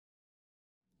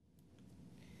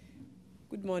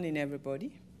Good morning,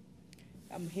 everybody.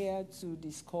 I'm here to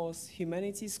discuss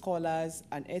humanities scholars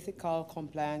and ethical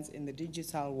compliance in the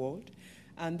digital world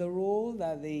and the role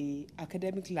that the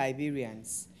academic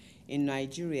librarians in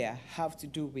Nigeria have to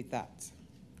do with that.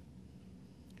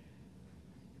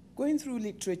 Going through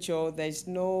literature, there's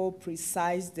no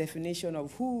precise definition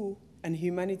of who an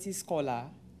humanities scholar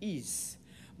is.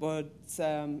 But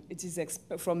it is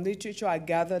from literature I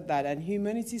gathered that a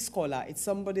humanities scholar is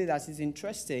somebody that is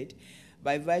interested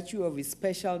by virtue of his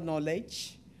special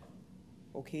knowledge,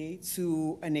 okay,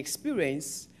 to an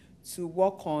experience to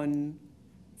work on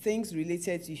things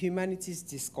related to humanities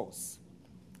discourse.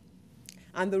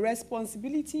 And the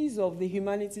responsibilities of the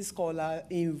humanities scholar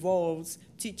involves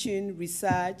teaching,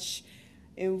 research,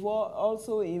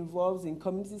 also involves in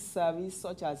community service,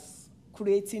 such as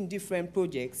creating different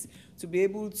projects to be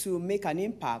able to make an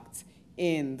impact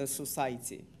in the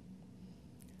society.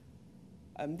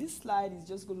 This slide is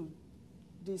just going to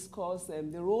discuss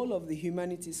the role of the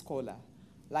humanities scholar.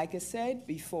 Like I said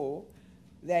before,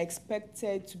 they're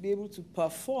expected to be able to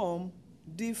perform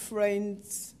different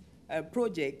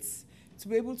projects to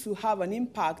be able to have an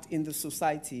impact in the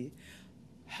society,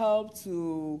 help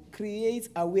to create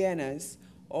awareness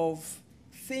of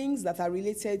things that are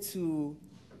related to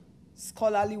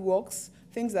scholarly works,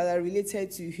 things that are related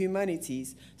to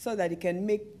humanities, so that it can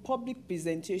make public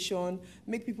presentation,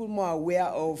 make people more aware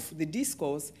of the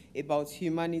discourse about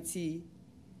humanity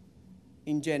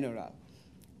in general.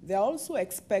 They're also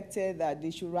expected that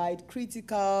they should write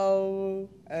critical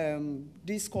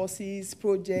discourses,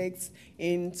 projects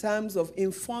in terms of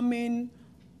informing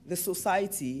the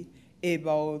society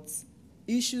about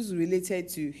issues related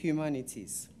to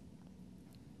humanities.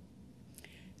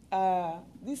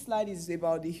 This slide is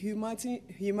about the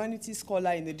humanities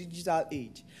scholar in the digital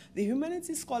age. The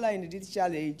humanities scholar in the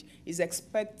digital age is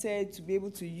expected to be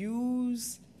able to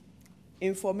use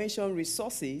information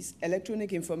resources,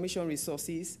 electronic information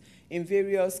resources in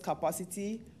various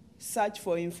capacity, search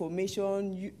for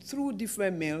information through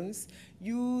different means,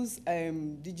 use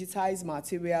digitized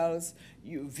materials,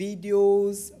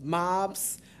 videos,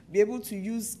 maps, be able to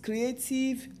use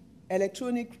creative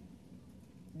electronic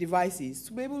devices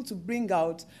to be able to bring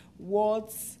out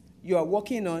what you are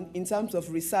working on in terms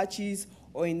of researches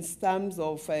or in terms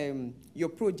of your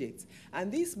project.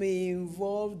 And this may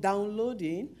involve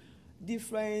downloading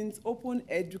different open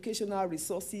educational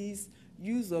resources,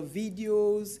 use of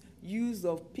videos, use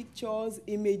of pictures,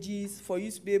 images, for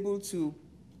you to be able to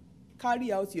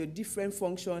carry out your different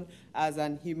function as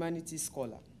an humanities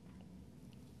scholar.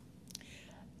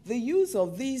 The use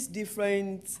of these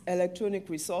different electronic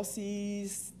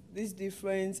resources, these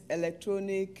different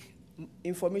electronic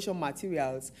information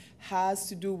materials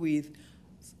comes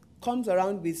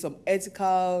around with some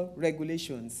ethical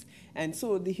regulations. And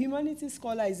so the humanities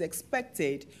scholar is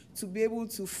expected to be able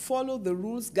to follow the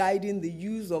rules guiding the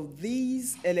use of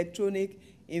these electronic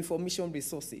information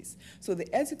resources. So the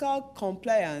ethical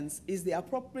compliance is the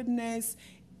appropriateness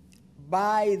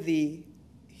by the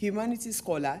humanities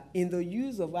scholar in the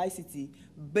use of ICT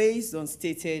based on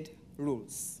stated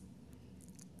rules.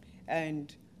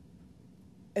 And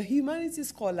a humanities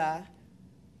scholar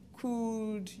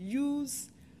could use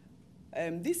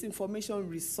these information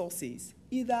resources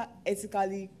either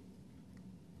ethically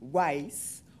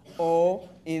wise or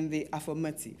in the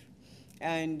affirmative.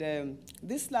 And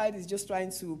this slide is just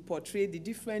trying to portray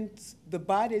the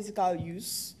bad ethical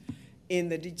use in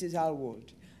the digital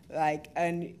world.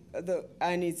 And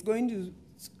it's going to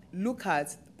look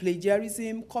at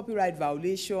plagiarism, copyright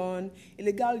violation,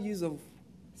 illegal use of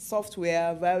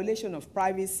software, violation of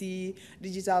privacy,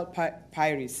 digital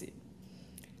piracy.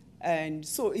 And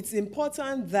so it's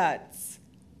important that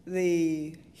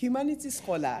the humanities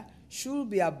scholar should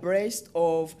be abreast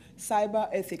of cyber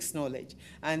ethics knowledge.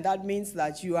 And that means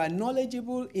that you are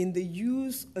knowledgeable in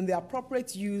the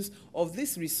appropriate use of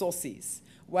these resources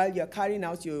while you're carrying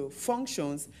out your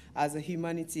functions as a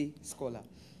humanities scholar.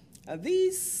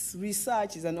 This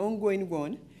research is an ongoing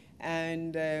one,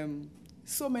 and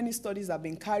so many studies have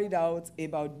been carried out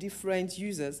about different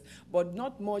users, but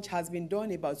not much has been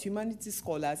done about humanities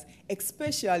scholars,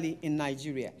 especially in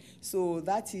Nigeria. So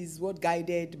that is what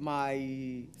guided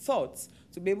my thoughts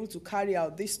to be able to carry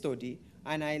out this study.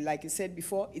 And like I said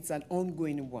before, it's an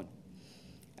ongoing one.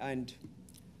 And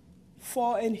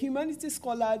for a humanities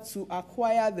scholar to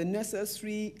acquire the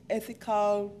necessary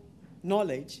ethical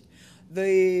knowledge,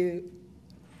 the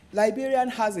librarian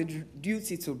has a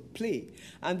duty to play,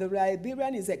 and the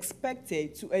librarian is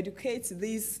expected to educate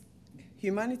this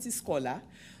humanities scholar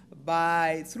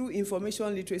through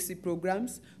information literacy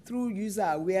programs, through user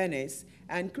awareness,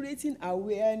 and creating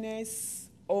awareness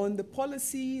on the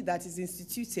policy that is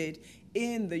instituted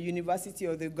in the university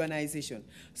or the organization.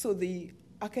 So the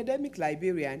academic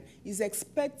librarian is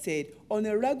expected on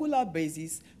a regular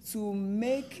basis to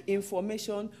make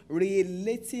information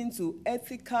relating to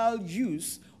ethical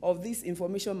use of these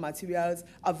information materials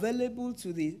available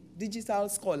to the digital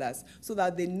scholars so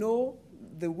that they know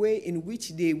the way in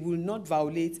which they will not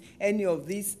violate any of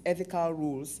these ethical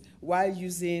rules while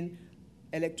using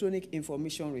electronic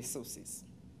information resources.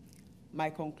 My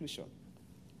conclusion.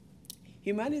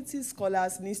 Humanities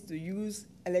scholars need to use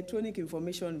electronic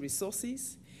information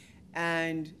resources,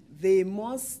 and they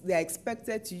are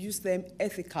expected to use them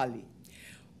ethically.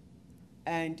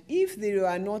 And if they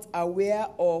are not aware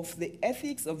of the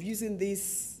ethics of using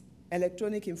these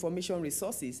electronic information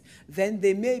resources, then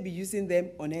they may be using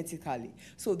them unethically.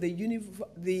 So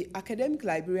the academic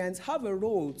librarians have a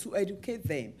role to educate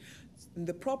them in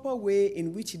the proper way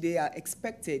in which they are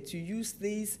expected to use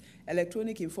these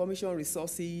electronic information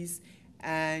resources,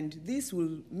 and this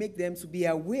will make them to be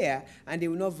aware and they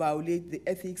will not violate the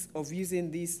ethics of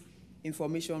using these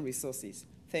information resources.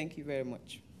 Thank you very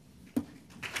much.